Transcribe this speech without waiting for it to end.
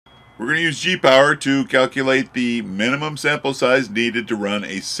We're going to use G-power to calculate the minimum sample size needed to run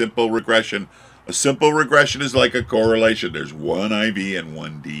a simple regression. A simple regression is like a correlation. There's one IV and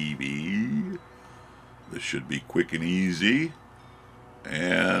one DV. This should be quick and easy.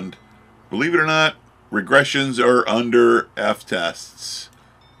 And believe it or not, regressions are under f-tests.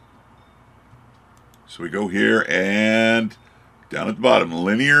 So we go here and down at the bottom,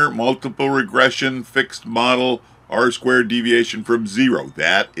 linear multiple regression fixed model R-squared deviation from 0.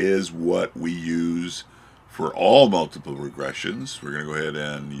 That is what we use for all multiple regressions. We're going to go ahead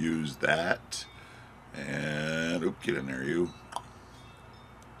and use that. And, get in there, you.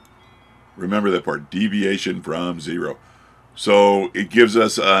 Remember that part, deviation from 0. So it gives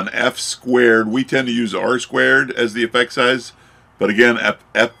us an f squared. We tend to use r squared as the effect size. But again,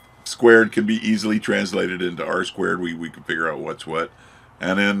 f squared can be easily translated into r squared. We can figure out what's what.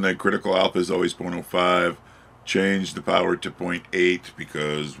 And then the critical alpha is always 0.05. Change the power to 0.8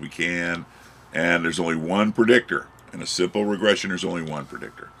 because we can. And there's only one predictor. In a simple regression, there's only one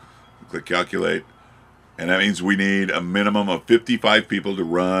predictor. Click calculate. And that means we need a minimum of 55 people to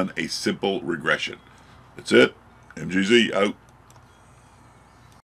run a simple regression. That's it. MGZ out.